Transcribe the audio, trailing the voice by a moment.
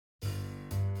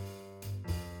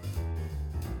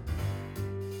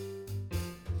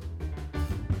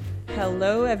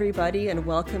Hello, everybody, and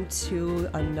welcome to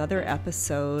another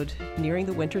episode, nearing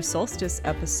the winter solstice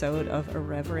episode of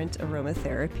Irreverent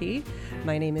Aromatherapy.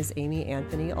 My name is Amy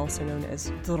Anthony, also known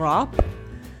as Drop,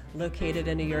 located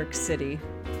in New York City.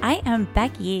 I am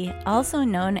Becky, also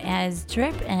known as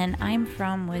Drip, and I'm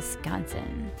from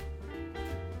Wisconsin.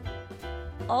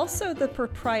 Also the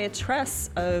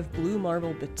proprietress of Blue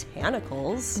Marble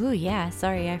Botanicals. Ooh, yeah,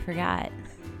 sorry, I forgot.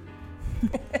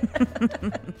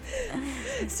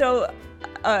 So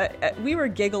we were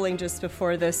giggling just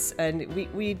before this, and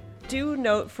we do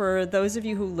note for those of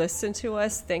you who listen to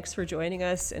us, thanks for joining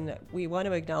us. And we want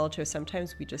to acknowledge how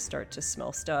sometimes we just start to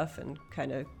smell stuff and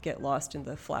kind of get lost in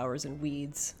the flowers and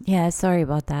weeds. Yeah, sorry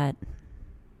about that.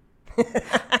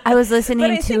 I was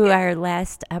listening to our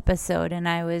last episode, and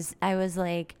I was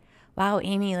like, wow,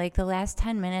 Amy, like the last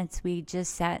 10 minutes we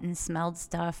just sat and smelled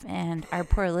stuff, and our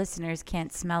poor listeners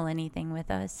can't smell anything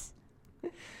with us.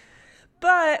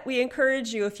 But we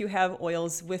encourage you, if you have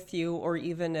oils with you, or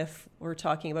even if we're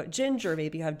talking about ginger,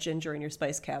 maybe you have ginger in your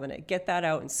spice cabinet, get that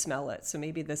out and smell it. So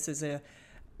maybe this is a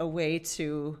way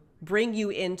to bring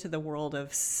you into the world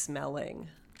of smelling.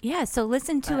 Yeah, so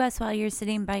listen to us while you're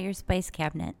sitting by your spice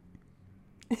cabinet.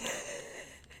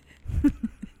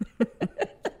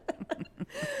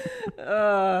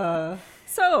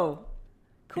 So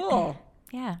cool.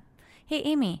 Yeah. Hey,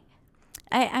 Amy,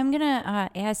 I'm going to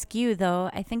ask you, though.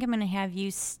 I think I'm going to have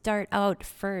you start out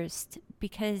first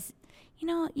because, you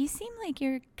know, you seem like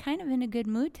you're kind of in a good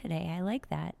mood today. I like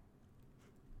that.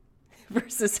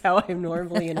 Versus how I'm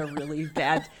normally in a really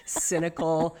bad,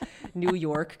 cynical New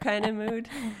York kind of mood.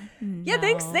 No. Yeah,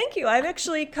 thank you. I'm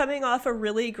actually coming off a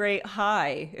really great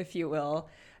high, if you will.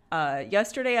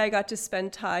 Yesterday, I got to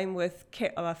spend time with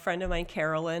a friend of mine,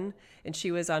 Carolyn, and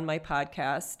she was on my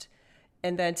podcast.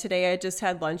 And then today I just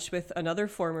had lunch with another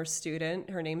former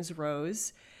student. Her name's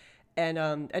Rose. And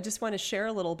I just want to share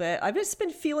a little bit. I've just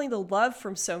been feeling the love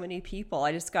from so many people.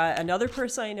 I just got another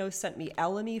person I know sent me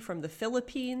Elemi from the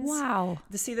Philippines. Wow.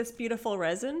 To see this beautiful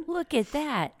resin. Look at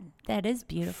that. That is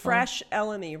beautiful. Fresh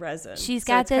Elemi resin. She's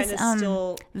got this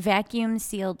vacuum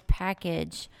sealed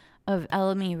package of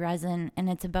Elemi resin, and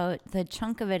the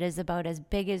chunk of it is about as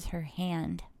big as her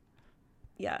hand.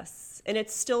 Yes, and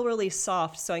it's still really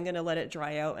soft, so I'm going to let it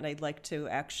dry out, and I'd like to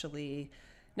actually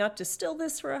not distill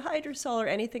this for a hydrosol or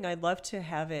anything. I'd love to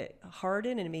have it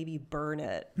harden and maybe burn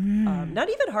it. Not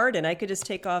even harden. I could just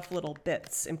take off little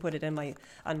bits and put it on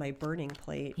my burning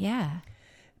plate. Yeah.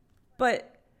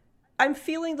 But I'm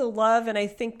feeling the love, and I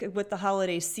think with the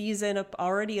holiday season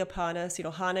already upon us, you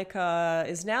know, Hanukkah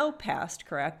is now past,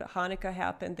 correct? But Hanukkah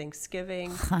happened,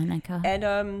 Thanksgiving. Hanukkah.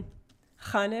 And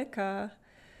Hanukkah.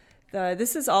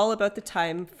 This is all about the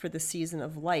time for the season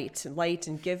of light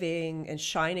and giving and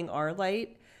shining our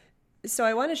light. So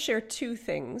I want to share two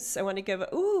things. I want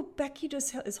to Becky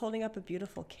just is holding up a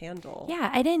beautiful candle. Yeah,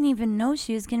 I didn't even know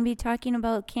she was going to be talking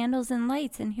about candles and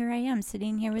lights, and here I am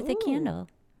sitting here with a candle.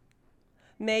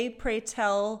 May pray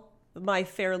tell my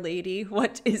fair lady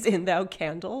what is in thou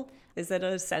candle? Is it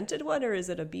a scented one or is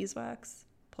it a beeswax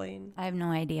plain? I have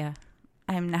no idea.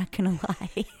 I'm not going to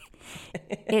lie.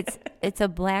 It's a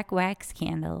black wax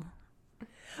candle.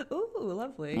 Ooh,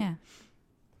 lovely. Yeah.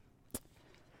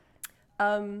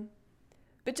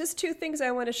 But just two things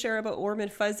I want to share about Warm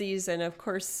and Fuzzies, and of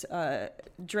course,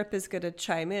 Drip is going to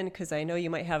chime in because I know you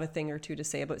might have a thing or two to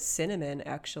say about cinnamon,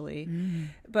 actually.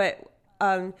 But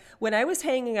when I was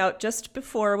hanging out just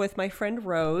before with my friend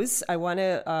Rose,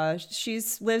 she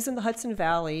lives in the Hudson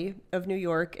Valley of New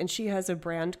York, and she has a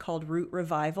brand called Root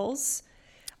Revivals.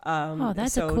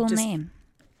 That's a cool name.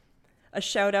 A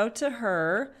shout out to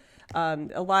her.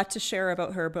 A lot to share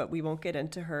about her, but we won't get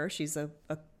into her. She's a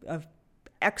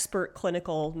expert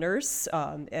clinical nurse,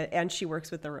 and she works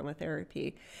with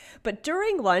aromatherapy. But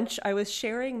during lunch, I was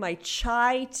sharing my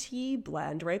chai tea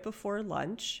blend right before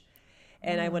lunch,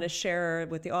 and I want to share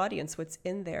with the audience what's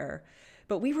in there.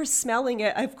 But we were smelling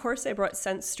it. Of course, I brought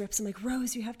scent strips. I'm like,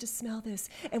 Rose, you have to smell this.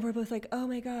 And we're both like, oh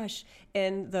my gosh.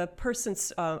 And the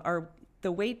person's,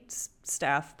 the wait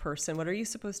staff person, what are you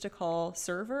supposed to call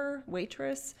server,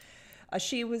 waitress?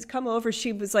 She was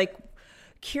like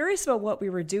curious about what we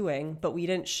were doing, but we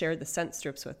didn't share the scent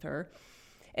strips with her.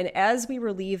 And as we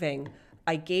were leaving,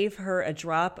 I gave her a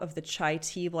drop of the chai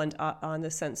tea blend on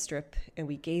the scent strip, and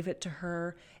we gave it to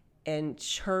her, and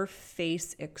her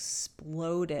face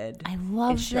exploded. I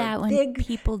love that when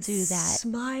people do that.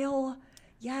 Smile.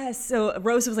 Yes. So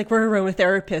Rose was like, we're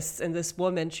aromatherapists. And this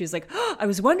woman, she was like, oh, I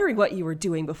was wondering what you were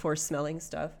doing before smelling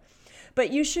stuff.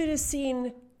 But you should have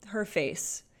seen her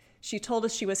face. She told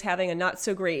us she was having a not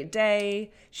so great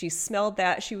day. She smelled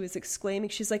that. She was exclaiming.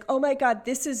 She's like, oh my God,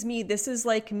 this is me. This is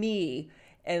like me.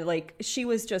 And like, she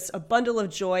was just a bundle of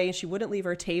joy and she wouldn't leave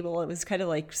her table. It was kind of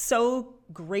like so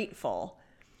grateful.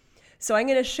 So I'm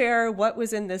going to share what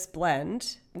was in this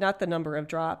blend, not the number of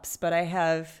drops, but I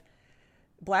have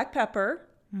black pepper,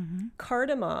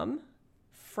 cardamom,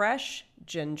 fresh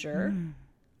ginger,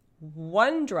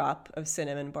 1 drop of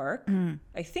cinnamon bark.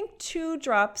 I think 2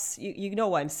 drops, you know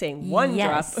why I'm saying 1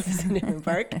 drop of cinnamon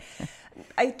bark.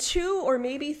 2 or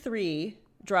maybe 3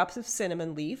 drops of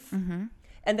cinnamon leaf.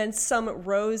 And then some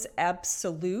rose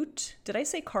absolute. Did I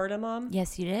say cardamom?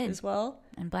 Yes, you did. As well.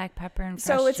 And black pepper and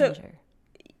fresh ginger.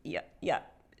 Yeah.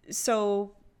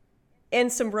 So,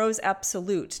 and some rose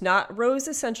absolute, not rose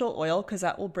essential oil, because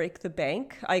that will break the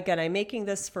bank. Again, I'm making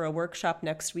this for a workshop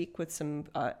next week with some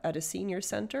at a senior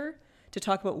center to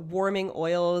talk about warming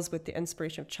oils with the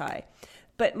inspiration of chai.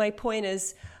 But my point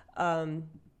is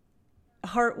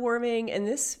heartwarming, and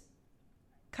this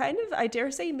kind of, I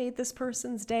dare say, made this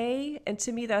person's day. And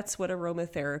to me, that's what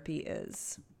aromatherapy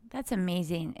is. That's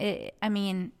amazing.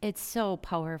 It's so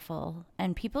powerful,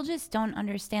 and people just don't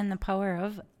understand the power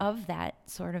of that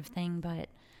sort of thing. But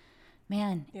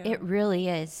man, it really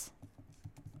is.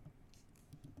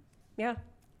 Yeah.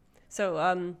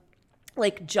 So,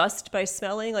 like, just by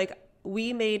smelling, like,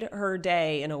 we made her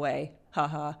day in a way.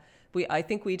 Haha. I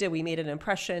think we did. We made an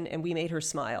impression and we made her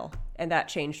smile, and that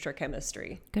changed her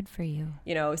chemistry. Good for you.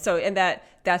 So, and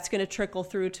that's going to trickle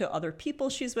through to other people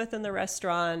she's with in the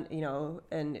restaurant,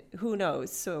 and who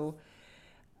knows. So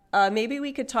maybe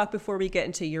we could talk before we get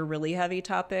into your really heavy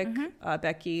topic,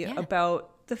 Becky,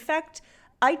 about the fact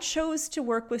I chose to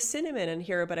work with cinnamon in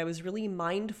here, but I was really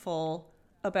mindful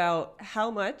about how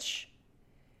much,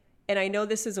 and I know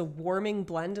this is a warming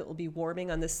blend. It will be warming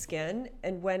on the skin.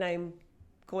 And when I'm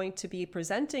going to be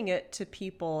presenting it to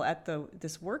people at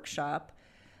this workshop,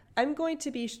 I'm going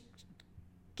to be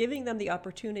giving them the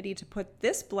opportunity to put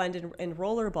this blend in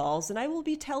roller balls, and I will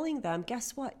be telling them,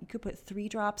 guess what? You could put 3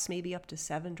 drops, maybe up to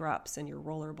 7 drops in your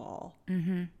roller ball.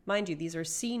 Mind you, these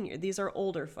are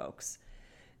older folks.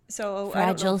 So fragile I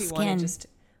don't know if you skin. want to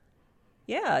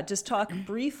just talk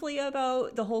briefly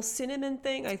about the whole cinnamon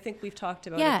thing. I think we've talked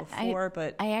about it before,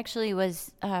 but I actually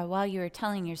was, while you were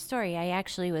telling your story, I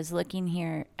actually was looking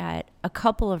here at a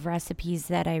couple of recipes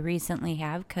that I recently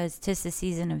have, because 'tis the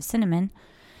season of cinnamon.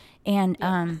 And,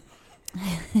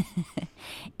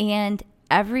 and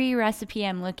every recipe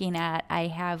I'm looking at, I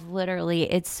have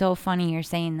literally, it's so funny you're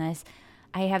saying this.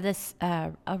 I have this,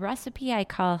 a recipe I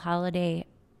call holiday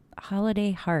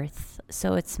hearth.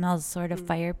 So it smells sort of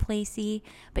fireplacey,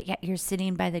 but yet you're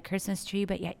sitting by the Christmas tree,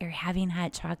 but yet you're having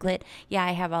hot chocolate. Yeah,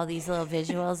 I have all these little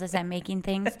visuals as I'm making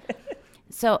things.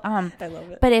 So, I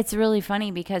love it. But it's really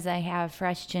funny because I have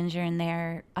fresh ginger in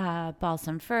there,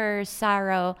 balsam fir,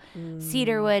 sorrow,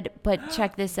 cedarwood. But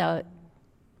check this out.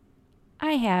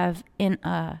 I have in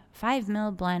a 5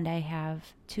 ml blend, I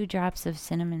have 2 drops of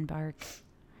cinnamon bark.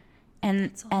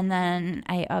 And then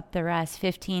I up the rest,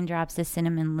 15 drops of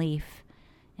cinnamon leaf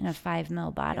in a 5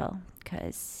 ml bottle,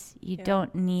 because you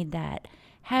don't need that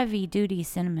heavy duty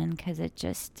cinnamon, because it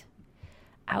just,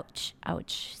 ouch,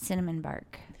 cinnamon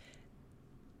bark.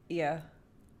 Yeah.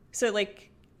 So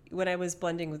like when I was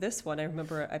blending with this one, I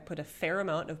remember I put a fair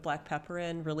amount of black pepper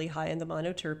in, really high in the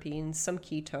monoterpenes, some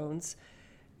ketones,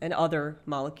 and other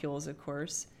molecules, of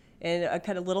course. And I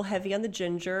kind of a little heavy on the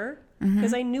ginger,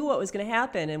 because I knew what was going to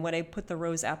happen. And when I put the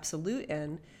rose absolute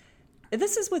in, and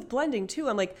this is with blending too,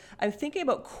 I'm thinking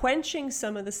about quenching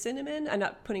some of the cinnamon. I'm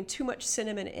not putting too much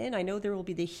cinnamon in. I know there will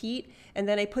be the heat. And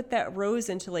then I put that rose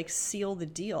in to like seal the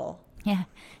deal. Yeah,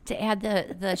 to add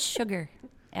the sugar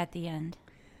at the end.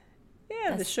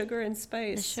 Yeah, the sugar and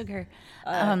spice. The sugar.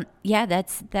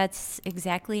 That's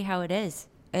exactly how it is.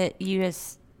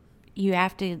 You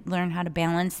have to learn how to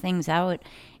balance things out,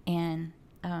 and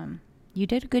you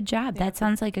did a good job. Yeah. That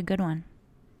sounds like a good one.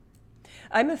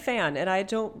 I'm a fan, and I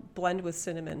don't blend with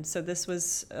cinnamon, so this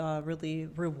was really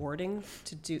rewarding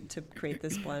to create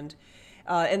this blend.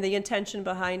 And the intention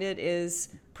behind it is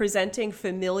presenting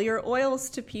familiar oils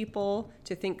to people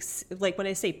to think, like when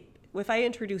I say, if I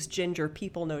introduce ginger,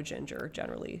 people know ginger,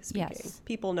 generally speaking. Yes.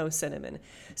 People know cinnamon.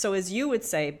 So as you would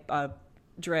say,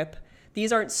 Drip,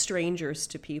 these aren't strangers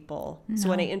to people. No. So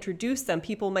when I introduce them,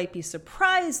 people might be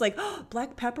surprised, like, oh,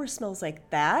 black pepper smells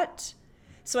like that.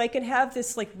 So I can have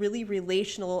this like really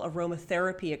relational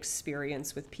aromatherapy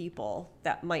experience with people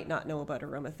that might not know about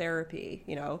aromatherapy,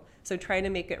 So trying to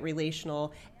make it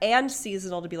relational and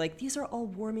seasonal, to be like, these are all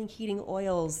warming, heating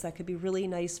oils that could be really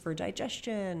nice for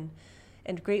digestion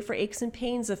and great for aches and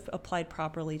pains if applied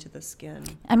properly to the skin.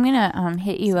 I'm going to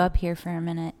hit you up here for a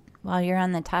minute while you're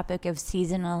on the topic of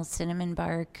seasonal cinnamon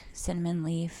bark, cinnamon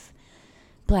leaf,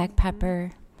 black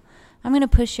pepper. I'm going to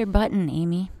push your button,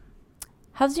 Amy.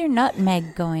 How's your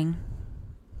nutmeg going?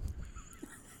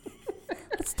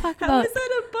 Let's talk How about. is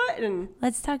that a button?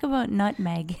 Let's talk about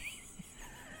nutmeg.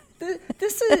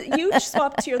 This is you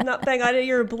swapped your nutmeg out of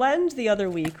your blend the other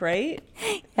week, right?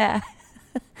 Yeah.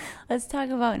 Let's talk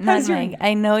about How's your- nutmeg.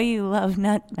 I know you love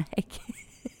nutmeg.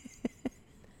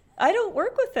 I don't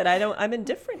work with it. I'm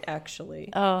indifferent, actually.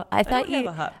 Oh, I I thought don't you. have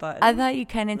a hot button. I thought you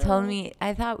kind of told me.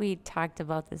 I thought we talked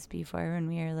about this before when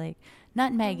we were like,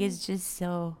 nutmeg is just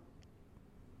so.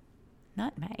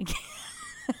 Nutmeg.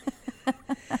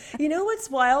 You know what's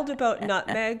wild about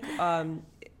nutmeg?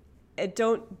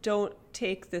 Don't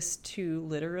take this too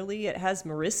literally. It has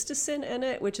myristicin in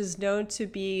it, which is known to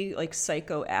be like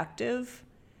psychoactive.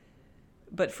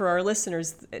 But for our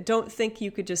listeners, don't think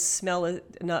you could just smell a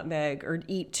nutmeg or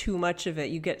eat too much of it.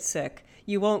 You get sick.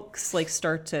 You won't like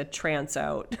start to trance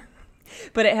out.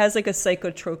 But it has like a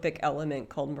psychotropic element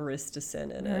called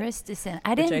myristicin in it. Myristicin.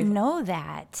 I didn't know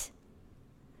that.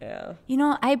 Yeah. You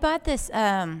know, I bought this.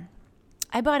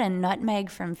 I bought a nutmeg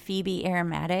from Phoebe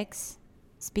Aromatics.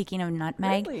 Speaking of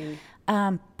nutmeg, Really?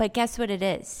 but guess what it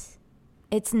is?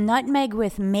 It's nutmeg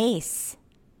with mace.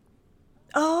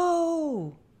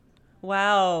 Oh,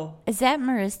 wow. Is that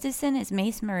myristicin? Is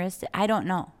mace myristicin? I don't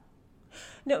know.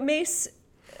 No, mace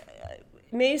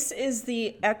is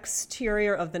the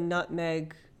exterior of the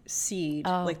nutmeg seed,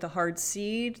 Oh. like the hard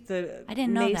seed. The I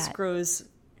didn't know mace that. grows,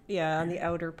 on the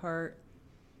outer part.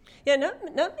 Yeah,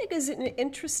 nutmeg is an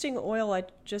interesting oil I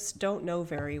just don't know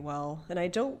very well, and I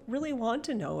don't really want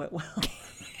to know it well.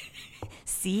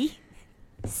 See?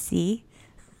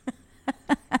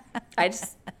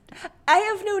 I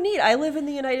have no need. I live in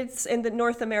the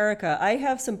North America. I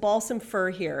have some balsam fir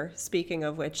here, speaking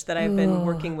of which, that I've been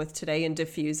working with today and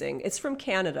diffusing. It's from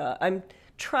Canada. I'm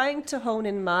trying to hone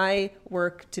in my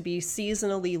work to be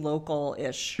seasonally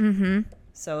local-ish. Mm-hmm.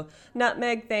 So,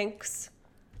 nutmeg, thanks.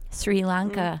 Sri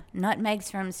Lanka. Nutmegs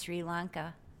from Sri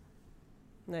Lanka.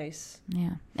 Nice.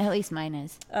 Yeah. At least mine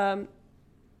is. Yeah.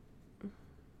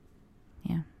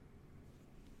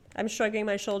 I'm shrugging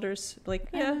my shoulders,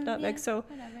 like, nutmeg. Yeah, So,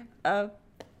 whatever.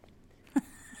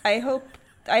 I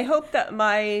hope that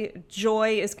my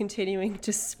joy is continuing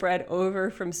to spread over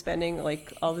from spending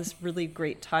like all this really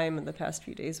great time in the past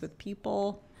few days with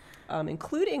people,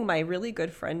 including my really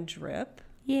good friend Drip.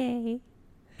 Yay.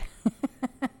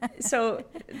 So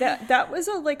that was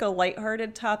a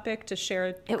lighthearted topic to share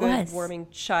It good was. warming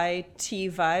chai tea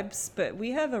vibes, but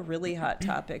we have a really hot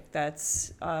topic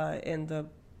that's in the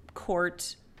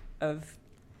court of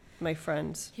my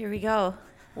friends. Here we go.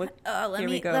 What? Oh, Here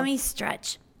we go. let me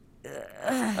stretch.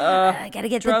 I gotta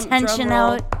get the drum tension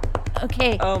roll. out.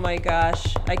 Okay. Oh my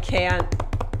gosh, I can't.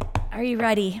 Are you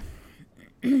ready?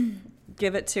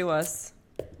 Give it to us.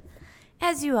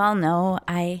 As you all know,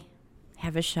 I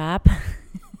have a shop.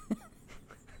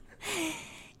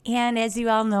 And as you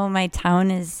all know, my town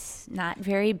is not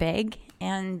very big.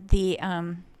 And the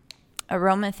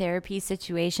aromatherapy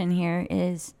situation here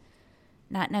is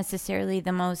not necessarily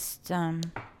the most,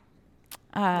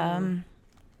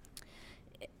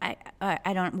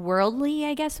 I don't, worldly,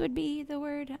 I guess would be the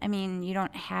word. I mean, you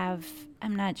don't have,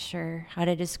 I'm not sure how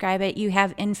to describe it. You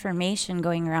have information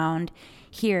going around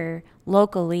here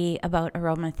locally about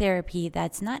aromatherapy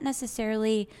that's not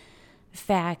necessarily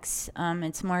facts.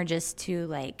 It's more just to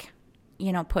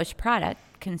push product,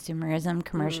 consumerism,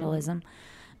 commercialism.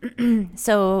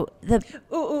 So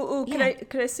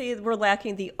Could I say we're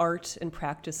lacking the art and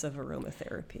practice of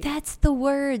aromatherapy? that's the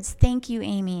words. Thank you,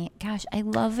 Amy. Gosh, I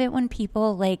love it when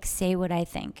people say what I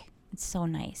think. It's so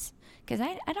nice because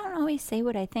I don't always say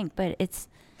what I think, but it's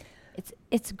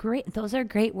great. Those are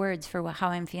great words for how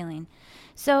I'm feeling.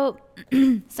 So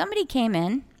somebody came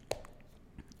in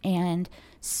and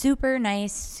super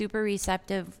nice, super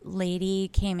receptive lady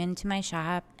came into my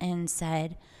shop and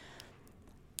said,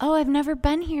 "Oh, I've never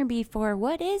been here before.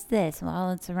 What is this?"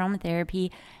 Well, it's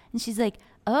aromatherapy. And she's like,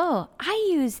 "Oh, I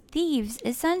use Thieves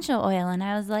essential oil." And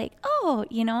I was like, "Oh,"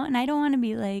 and I don't want to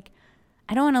be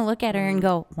I don't want to look at her and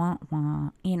go, "Wah, wah,"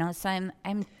 so I'm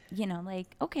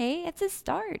okay, it's a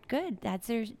start. Good. That's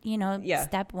her,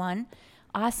 step one.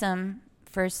 Awesome.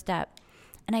 First step.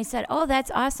 And I said, "Oh,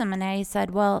 that's awesome." And I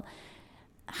said, "Well,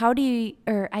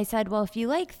 if you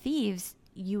like Thieves,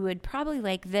 you would probably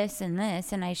like this and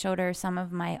this." And I showed her some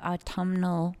of my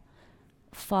autumnal,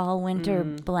 fall, winter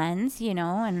blends,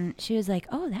 and she was like,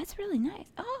 "Oh, that's really nice."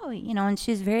 Oh, and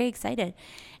she was very excited.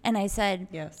 And I said,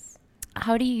 Yes.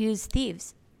 "How do you use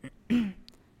Thieves?"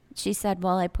 She said,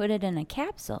 "Well, I put it in a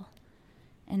capsule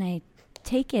and I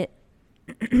take it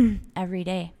every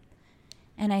day."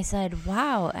 And I said,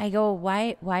 "Wow." I go,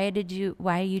 why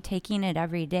are you taking it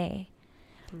every day?"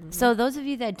 So those of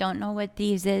you that don't know what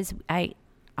thieves is,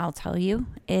 I'll tell you.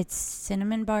 It's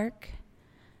cinnamon bark.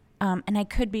 And I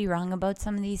could be wrong about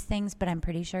some of these things, but I'm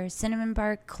pretty sure. Cinnamon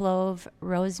bark, clove,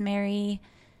 rosemary,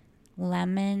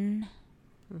 lemon.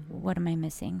 What am I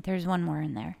missing? There's one more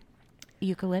in there.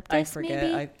 Eucalyptus, I forget.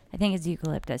 maybe? I think it's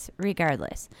eucalyptus,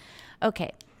 regardless.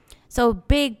 Okay. So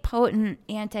big, potent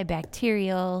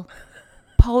antibacterial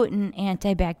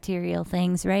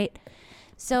things, right?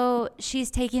 So she's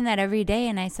taking that every day.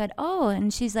 And I said, oh,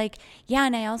 and she's like, yeah,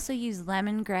 and I also use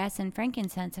lemongrass and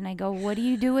frankincense. And I go, what do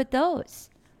you do with those?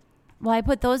 Well, I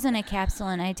put those in a capsule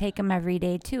and I take them every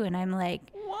day too. And I'm like,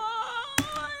 why?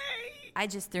 I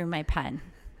just threw my pen.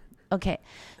 Okay.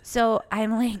 So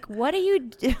I'm like, what do you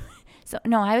do? So,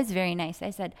 no, I was very nice. I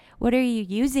said, what are you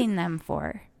using them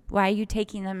for? Why are you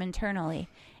taking them internally?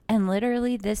 And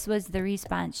literally this was the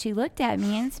response. She looked at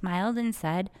me and smiled and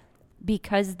said,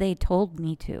 because they told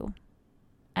me to.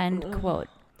 End quote.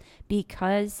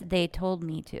 Because they told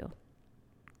me to.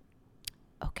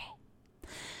 Okay.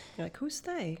 You're like, who's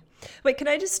they? Wait, can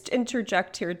I just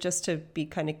interject here just to be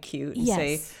kind of cute and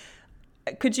say,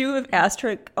 could you have asked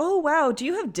her, oh, wow, do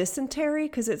you have dysentery?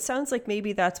 Because it sounds like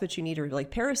maybe that's what you need, or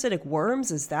like parasitic worms.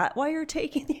 Is that why you're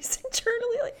taking these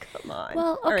internally? Like, come on.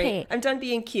 Well, okay. All right, I'm done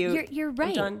being cute. You're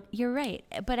right. You're right.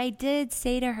 But I did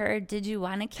say to her, did you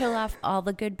want to kill off all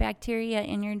the good bacteria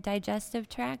in your digestive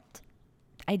tract?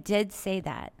 I did say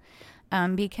that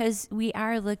because we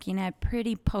are looking at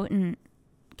pretty potent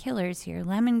killers here.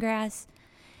 Lemongrass.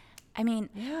 I mean,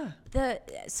 yeah.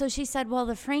 So she said, well,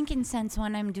 the frankincense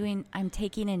one I'm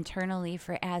taking internally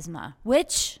for asthma,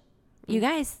 which, you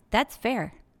guys, that's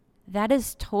fair. That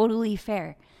is totally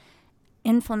fair.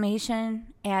 Inflammation,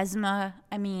 asthma,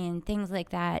 I mean, things like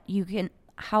that. You can,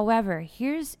 however,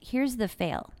 here's the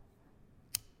fail.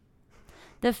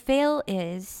 The fail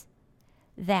is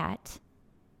that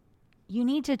you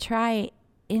need to try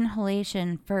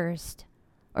inhalation first,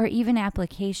 or even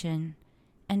application,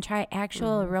 and try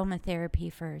actual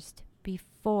aromatherapy first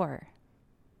before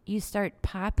you start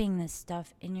popping this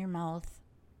stuff in your mouth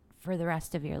for the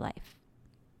rest of your life.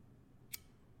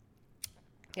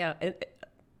 Yeah.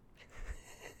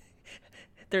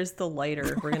 There's the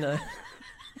lighter. We're going to...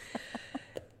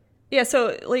 Yeah,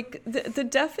 so like the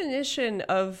definition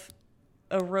of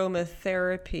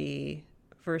aromatherapy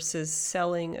versus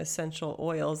selling essential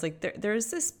oils, like there's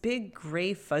this big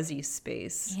gray fuzzy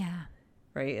space. Yeah.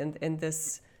 Right. And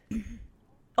this,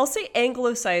 I'll say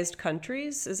anglicized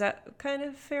countries. Is that kind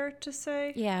of fair to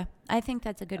say? Yeah, I think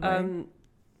that's a good word.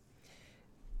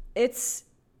 There's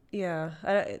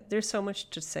so much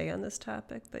to say on this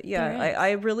topic, but yeah,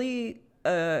 I really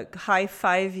high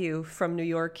five you from New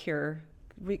York here.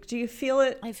 Do you feel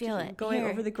it? I feel it. Going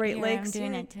over the Great Lakes. I'm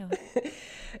doing it too.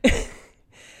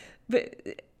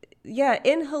 But yeah,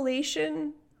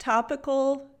 inhalation,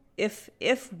 topical, if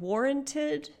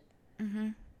warranted. Mm-hmm.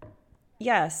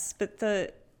 Yes, but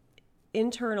the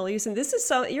internal use, and this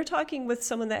is you're talking with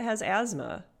someone that has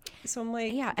asthma. So I'm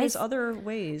like, there's other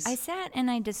ways. I sat and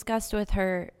I discussed with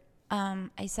her.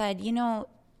 I said,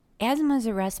 asthma is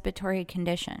a respiratory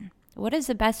condition. What is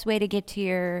the best way to get to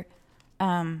your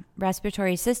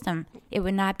respiratory system? It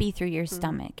would not be through your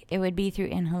stomach. It would be through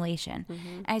inhalation.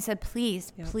 I said,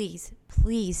 please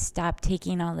stop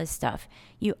taking all this stuff.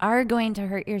 You are going to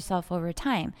hurt yourself over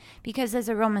time, because as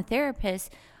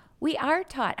aromatherapist, we are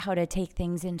taught how to take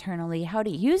things internally, how to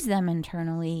use them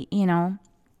internally,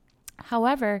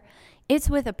 However, it's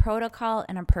with a protocol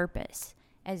and a purpose.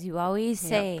 As you always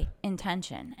say,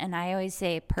 intention, and I always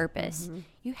say purpose.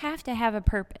 You have to have a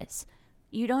purpose.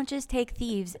 You don't just take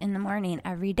thieves in the morning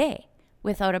every day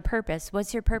without a purpose.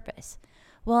 What's your purpose?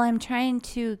 Well, I'm trying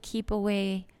to keep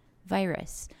away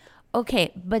virus.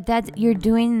 Okay, but you're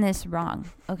doing this wrong,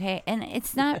 okay? And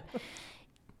it's not,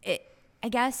 I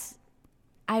guess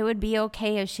I would be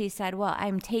okay if she said, well,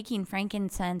 I'm taking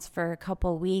frankincense for a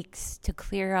couple weeks to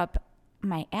clear up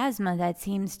my asthma that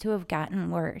seems to have gotten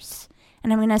worse,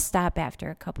 and I'm going to stop after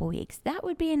a couple weeks. That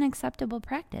would be an acceptable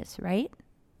practice, right?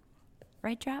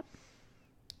 Right, Drop?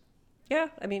 Yeah,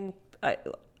 I mean,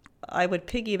 I would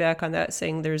piggyback on that,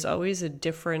 saying there's always a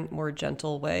different, more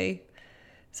gentle way.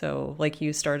 So like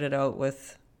you started out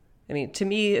with, I mean, to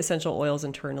me, essential oils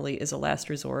internally is a last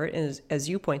resort. And as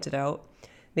you pointed out,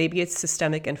 maybe it's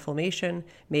systemic inflammation.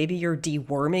 Maybe you're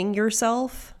deworming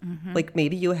yourself. Like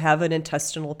maybe you have an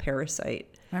intestinal parasite.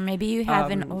 Or maybe you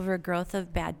have an overgrowth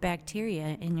of bad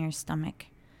bacteria in your stomach,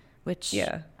 which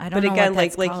I don't know. But again,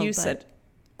 like you said,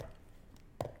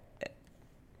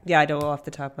 I don't know off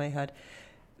the top of my head.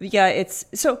 Yeah, it's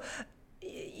so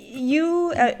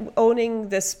you owning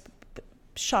this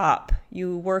shop,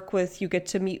 You get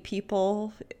to meet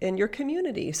people in your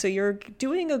community. So you're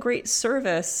doing a great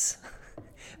service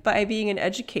by being an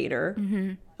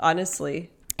educator,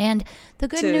 honestly. And the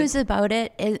good news about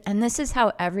it is, and this is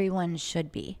how everyone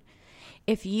should be,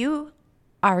 if you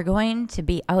are going to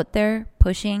be out there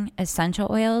pushing essential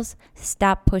oils,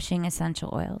 stop pushing essential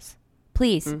oils.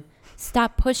 Please,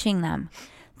 stop pushing them.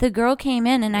 The girl came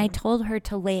in and I told her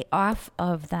to lay off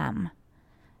of them.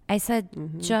 I said,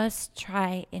 just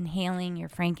try inhaling your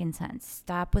frankincense.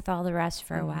 Stop with all the rest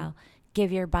for a while.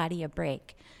 Give your body a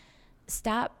break.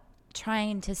 Stop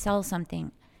trying to sell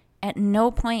something. At no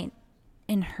point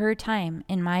in her time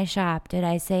in my shop did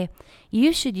I say,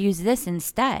 you should use this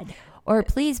instead, or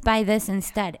please buy this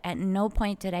instead. At no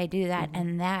point did I do that.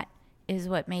 And that is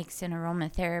what makes an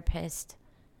aromatherapist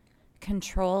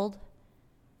controlled,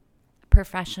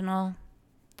 professional,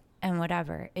 and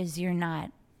whatever, is you're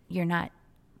not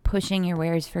pushing your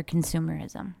wares for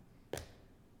consumerism.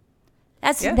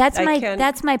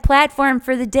 That's my platform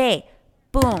for the day.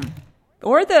 Boom.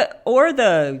 Or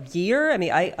the year. I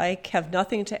mean, I have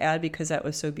nothing to add because that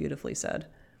was so beautifully said.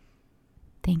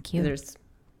 Thank you.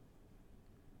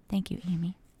 Thank you,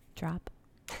 Amy. Drop.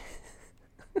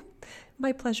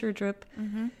 My pleasure, Drip.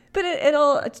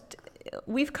 But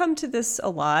we've come to this a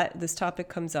lot. This topic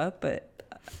comes up, but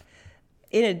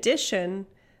in addition,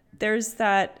 there's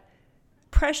that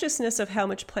preciousness of how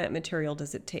much plant material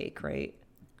does it take, right?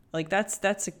 Like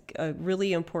that's a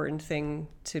really important thing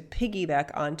to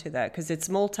piggyback onto that, because it's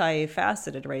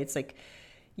multifaceted, right? It's like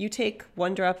you take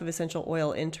 1 drop of essential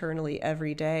oil internally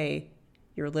every day,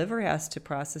 your liver has to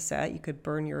process that. You could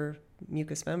burn your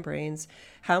mucous membranes.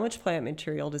 How much plant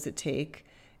material does it take?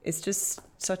 It's just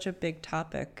such a big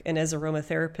topic. And as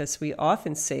aromatherapists, we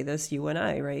often say this, you and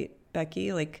I, right,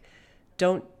 Becky? Like,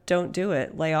 don't do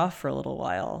it. Lay off for a little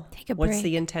while. Take a break. What's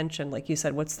the intention? Like you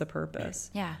said, what's the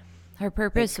purpose? Yeah. Her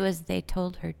purpose was they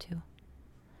told her to.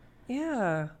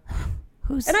 Yeah.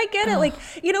 And I get it. Like,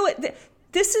 you know what?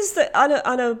 This is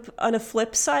on a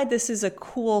flip side, this is a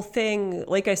cool thing.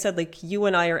 Like I said, like you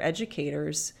and I are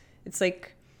educators. It's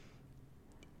like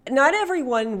not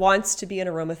everyone wants to be an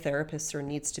aromatherapist or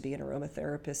needs to be an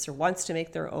aromatherapist or wants to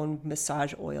make their own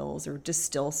massage oils or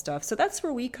distill stuff. So that's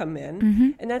where we come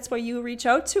in. And that's why you reach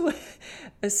out to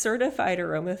a certified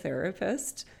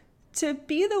aromatherapist to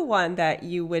be the one that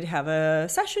you would have a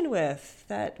session with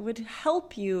that would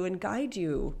help you and guide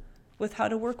you with how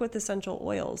to work with essential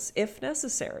oils if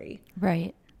necessary.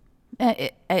 Right.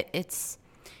 It's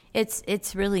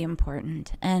really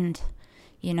important. And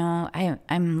you know,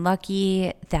 I'm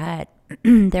lucky that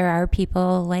there are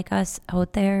people like us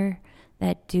out there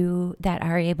that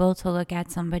are able to look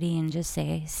at somebody and just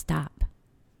say, stop.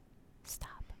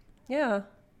 Yeah.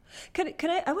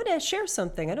 I want to share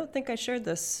something. I don't think I shared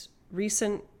this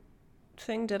recent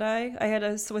thing, did I?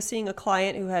 Was seeing a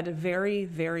client who had a very,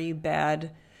 very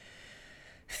bad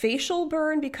facial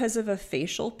burn because of a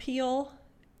facial peel.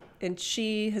 And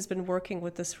she has been working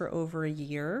with this for over a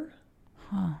year.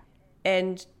 Huh.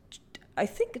 And I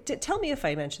think, tell me if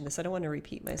I mentioned this. I don't want to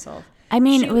repeat myself. I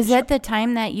mean, was that the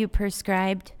time that you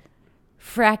prescribed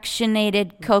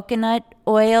fractionated coconut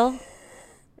oil?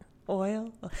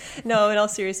 No, in all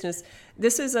seriousness,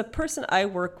 this is a person I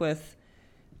work with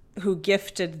who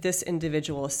gifted this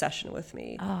individual a session with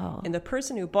me. Oh. And the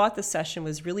person who bought the session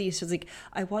was like,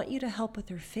 I want you to help with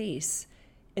her face.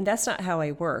 And that's not how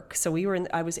I work. So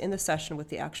I was in the session with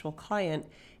the actual client,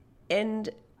 and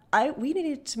we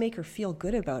needed to make her feel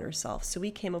good about herself. So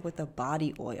we came up with a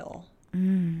body oil.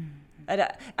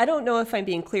 I don't know if I'm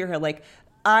being clear here. Like,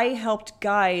 I helped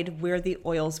guide where the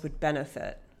oils would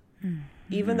benefit.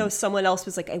 Even though someone else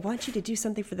was like, I want you to do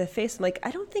something for the face. I'm like,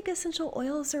 I don't think essential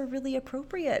oils are really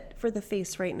appropriate for the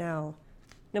face right now,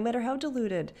 no matter how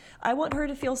diluted. I want her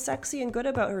to feel sexy and good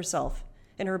about herself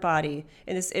and her body.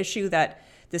 And this issue that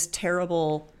this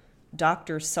terrible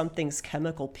Dr. Something's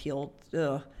chemical peel,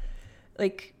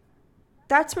 like,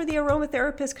 that's where the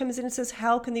aromatherapist comes in and says,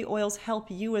 how can the oils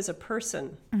help you as a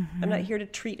person? I'm not here to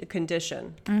treat a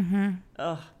condition.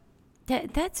 Ugh.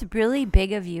 That's really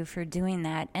big of you for doing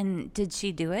that. And did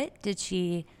she do it?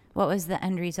 What was the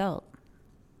end result?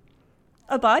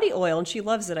 A body oil, and she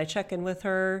loves it. I check in with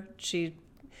her. She's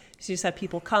had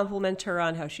people compliment her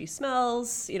on how she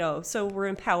smells, so we're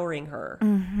empowering her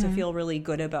to feel really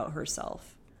good about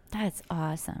herself. That's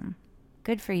awesome.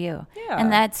 Good for you. Yeah.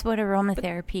 And that's what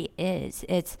aromatherapy is.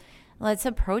 It's, let's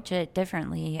approach it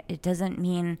differently. It doesn't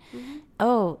mean,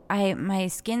 my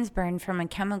skin's burned from a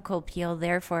chemical peel,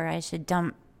 therefore I should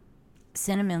dump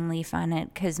cinnamon leaf on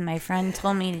it because my friend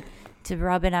told me to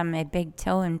rub it on my big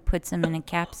toe and put some in a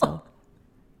capsule.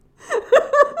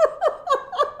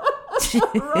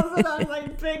 Rub it on my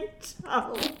big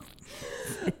toe.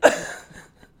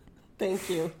 Thank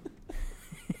you.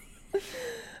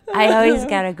 I always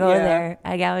gotta go Yeah. there.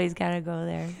 I always gotta go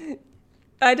there.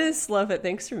 I just love it.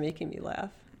 Thanks for making me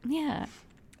laugh. Yeah,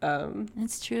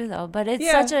 it's true though. But it's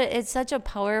Yeah.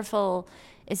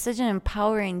 such an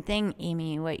empowering thing,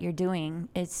 Amy. What you're doing,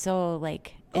 it's so Well,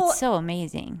 it's so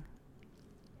amazing.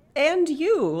 And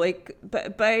you, like,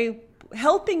 by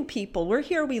helping people. We're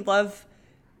here. We love,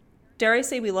 dare I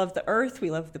say, we love the earth. We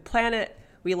love the planet.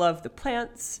 We love the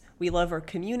plants. We love our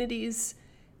communities.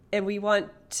 And we want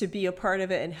to be a part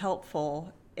of it and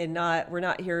helpful. And we're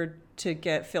not here to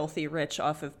get filthy rich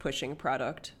off of pushing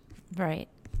product. Right.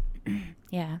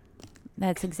 Yeah.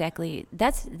 That's exactly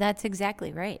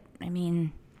right. I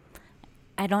mean,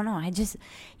 I don't know. I just,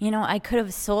 I could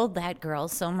have sold that girl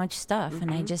so much stuff,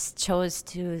 and I just chose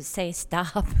to say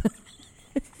stop.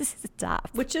 Stop.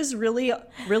 Which is really,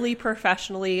 really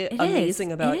professionally It amazing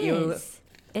is. about It you. is.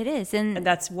 It is. And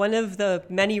that's one of the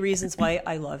many reasons why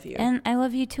I love you. And I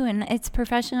love you too. And it's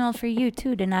professional for you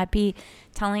too to not be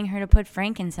telling her to put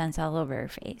frankincense all over her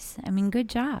face. I mean, good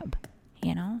job.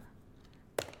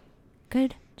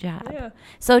 Good job. Yeah.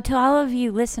 So to all of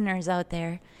you listeners out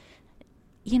there,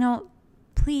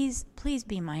 please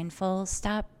be mindful.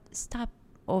 Stop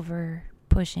over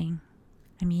pushing.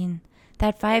 I mean,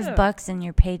 that $5 in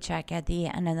your paycheck at the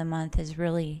end of the month is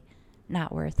really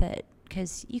not worth it,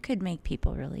 because you could make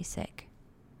people really sick.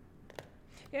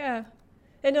 Yeah.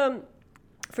 And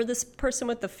for this person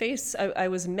with the face, I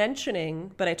was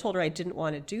mentioning, but I told her I didn't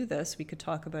want to do this. We could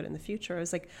talk about it in the future. I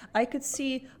was like, I could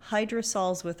see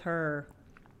hydrosols with her,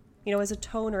 as a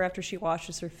toner after she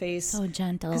washes her face. So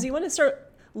gentle. Because you want to start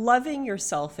loving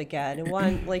yourself again and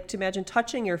want to imagine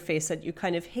touching your face that you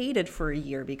kind of hated for a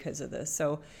year because of this.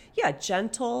 So yeah,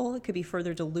 gentle. It could be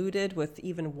further diluted with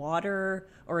even water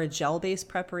or a gel-based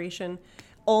preparation,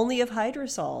 only of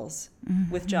hydrosols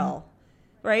with gel,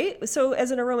 right? So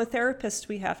as an aromatherapist,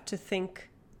 we have to think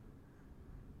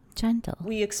Gentle.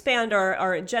 we expand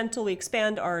our gentle, we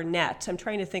expand our net. I'm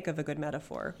trying to think of a good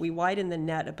metaphor. We widen the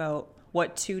net about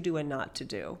what to do and not to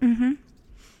do.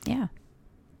 Yeah,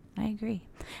 I agree.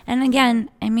 And again,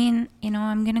 I mean,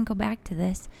 I'm going to go back to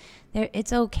this.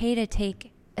 It's okay to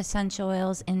take essential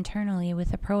oils internally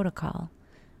with a protocol,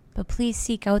 but please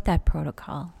seek out that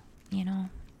protocol,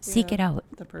 seek Yeah, it out.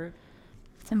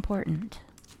 It's important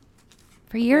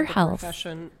for your the health.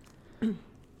 profession. And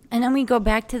then we go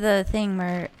back to the thing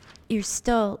where you're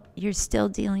still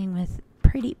dealing with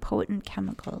pretty potent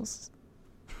chemicals,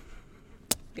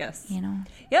 Yes.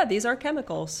 Yeah, these are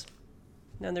chemicals.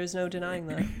 And there's no denying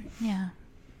that. Yeah,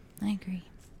 I agree.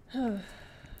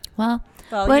 Well,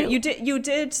 Well, you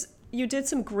did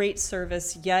some great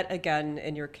service yet again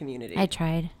in your community. I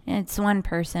tried. It's one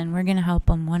person. We're gonna help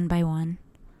them one by one.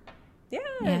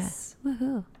 Yes. Yeah.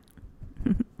 Woohoo.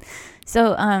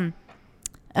 So,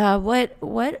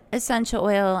 what essential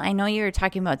oil? I know you were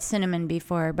talking about cinnamon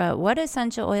before, but what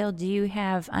essential oil do you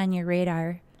have on your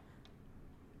radar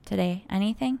today?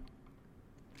 Anything?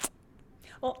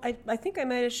 Well, I think I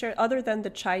might have shared, other than the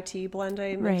chai tea blend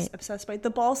I'm Right. obsessed by,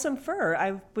 the balsam fir.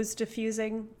 I was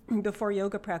diffusing before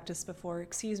yoga practice before.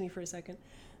 Excuse me for a second.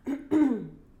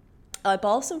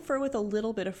 Balsam fir with a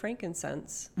little bit of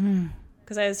frankincense.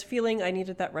 Because I was feeling I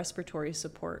needed that respiratory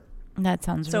support. That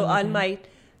sounds So really on good.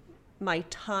 my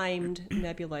timed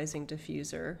nebulizing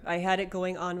diffuser, I had it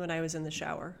going on when I was in the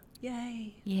shower.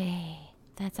 Yay. Yay.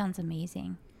 That sounds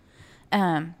amazing.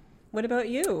 What about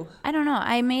you? I don't know.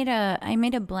 I made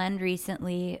a blend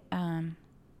recently,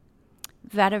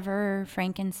 vetiver,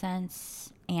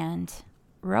 frankincense, and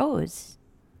rose.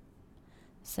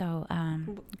 So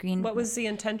green. What was the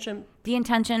intention? The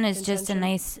intention is just a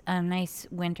Intention? nice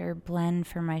winter blend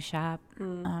for my shop.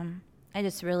 I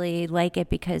just really like it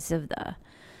because of the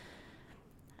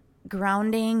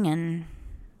grounding and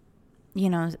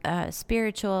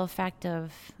spiritual effect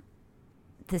of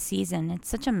the season. It's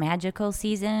such a magical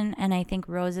season, and I think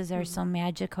roses are so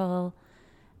magical.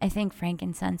 I think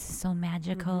frankincense is so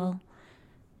magical.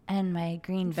 And my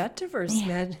green Vetiver's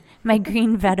my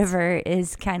green vetiver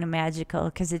is kind of magical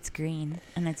because it's green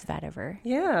and it's vetiver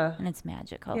Yeah. and it's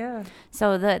magical. Yeah.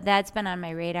 So that's been on my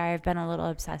radar. I've been a little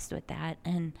obsessed with that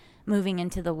and moving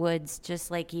into the woods,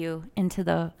 just like you, into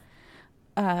the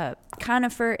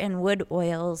conifer and wood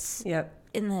oils Yep.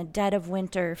 in the dead of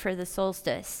winter for the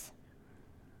solstice.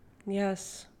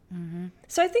 Yes.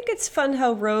 So I think it's fun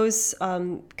how rose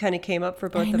kind of came up for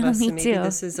both I of know, us. me And maybe too.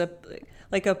 this is a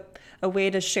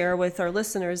way to share with our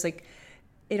listeners. Like,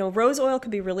 rose oil can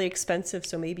be really expensive,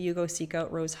 so maybe you go seek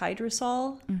out rose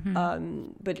hydrosol.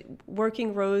 But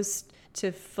working rose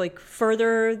to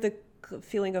further the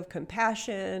feeling of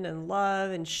compassion and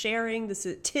love and sharing.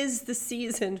 Tis the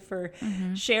season for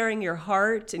sharing your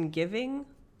heart and giving.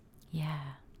 Yeah.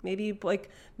 Maybe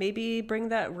bring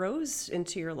that rose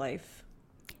into your life.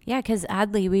 Yeah, because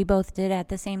oddly, we both did at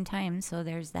the same time. So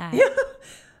there's that.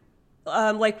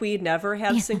 Like we never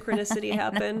have synchronicity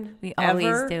happen. We always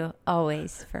ever. do.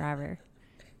 Always, forever.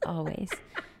 Always.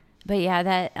 But yeah,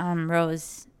 that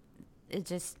rose, it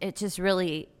just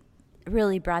really,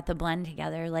 really brought the blend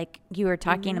together. Like you were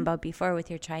talking about before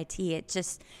with your chai tea. It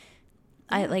just,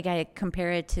 I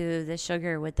compare it to the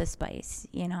sugar with the spice.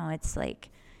 You know, it's like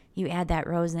you add that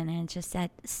rose in and it just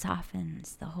that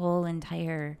softens the whole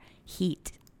entire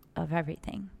heat of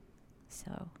everything.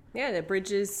 So yeah, it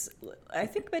bridges. I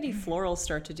think many florals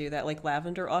start to do that. Like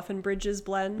lavender often bridges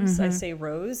blends. I say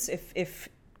rose if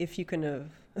you can.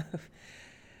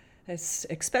 It's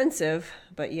expensive,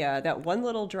 but yeah, that one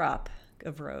little drop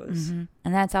of rose, and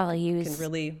that's all I use. Can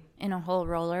really in a whole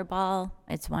roller ball.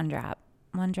 It's one drop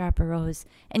of rose,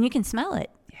 and you can smell it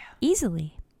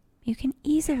easily. You can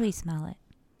easily smell it.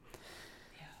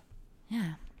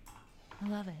 Yeah, I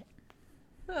love it.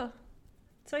 Oh,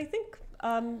 so I think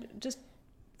just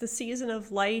the season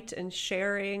of light and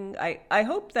sharing. I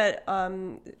hope that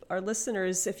our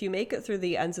listeners, if you make it through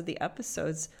the ends of the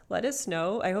episodes, let us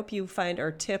know. I hope you find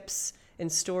our tips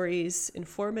and stories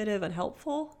informative and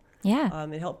helpful. Yeah.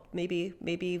 It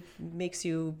maybe makes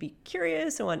you be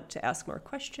curious and want to ask more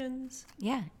questions.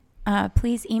 Yeah.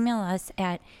 Please email us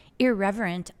at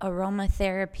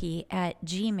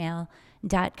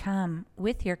irreverentaromatherapy@gmail.com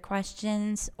with your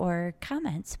questions or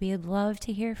comments. We would love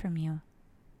to hear from you.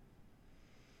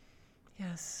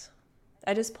 Yes.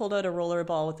 I just pulled out a roller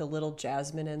ball with a little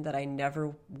jasmine in that I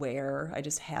never wear. I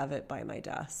just have it by my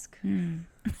desk.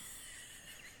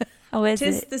 How is it?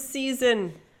 'Tis the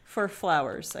season for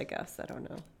flowers, I guess. I don't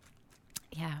know.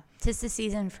 Yeah. 'Tis the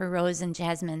season for rose and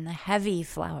jasmine, the heavy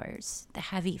flowers, and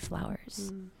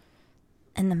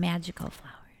the magical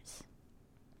flowers.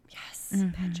 Yes,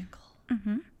 magical.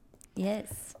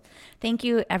 Yes. Thank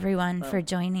you, everyone, for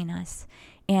joining us.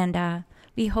 And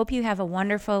we hope you have a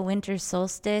wonderful winter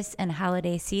solstice and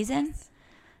holiday season.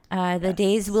 The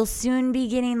days will soon be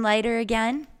getting lighter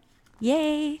again.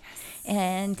 Yay.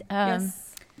 And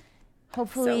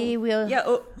hopefully we'll...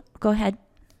 Yeah. Go ahead.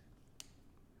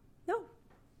 No,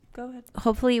 go ahead.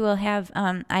 Hopefully we'll have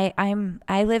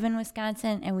I live in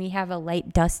Wisconsin and we have a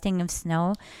light dusting of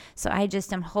snow, so I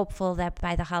just am hopeful that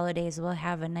by the holidays we'll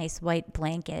have a nice white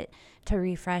blanket to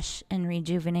refresh and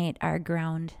rejuvenate our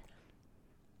ground.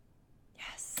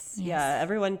 Yes. Yeah,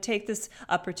 everyone take this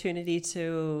opportunity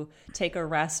to take a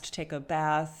rest, take a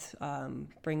bath,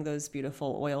 bring those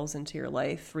beautiful oils into your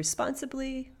life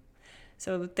responsibly.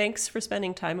 So thanks for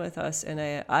spending time with us,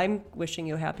 and I'm wishing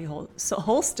you a happy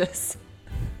hostess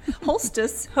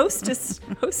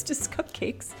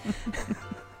cupcakes.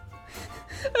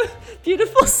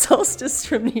 Beautiful solstice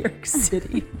from New York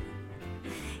City.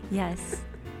 Yes.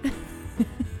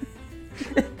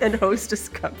 And hostess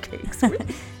cupcakes.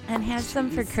 And have some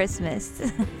for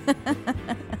Christmas.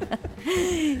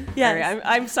 Yes. Right,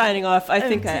 I'm signing off. I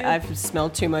think I've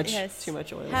smelled too much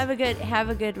oil. Have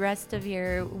a good rest of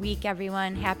your week,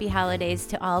 everyone. Happy holidays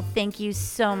to all. Thank you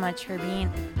so much for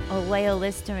being a loyal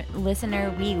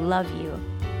listener. We love you.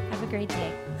 Have a great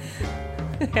day.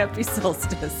 Happy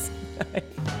solstice. Bye.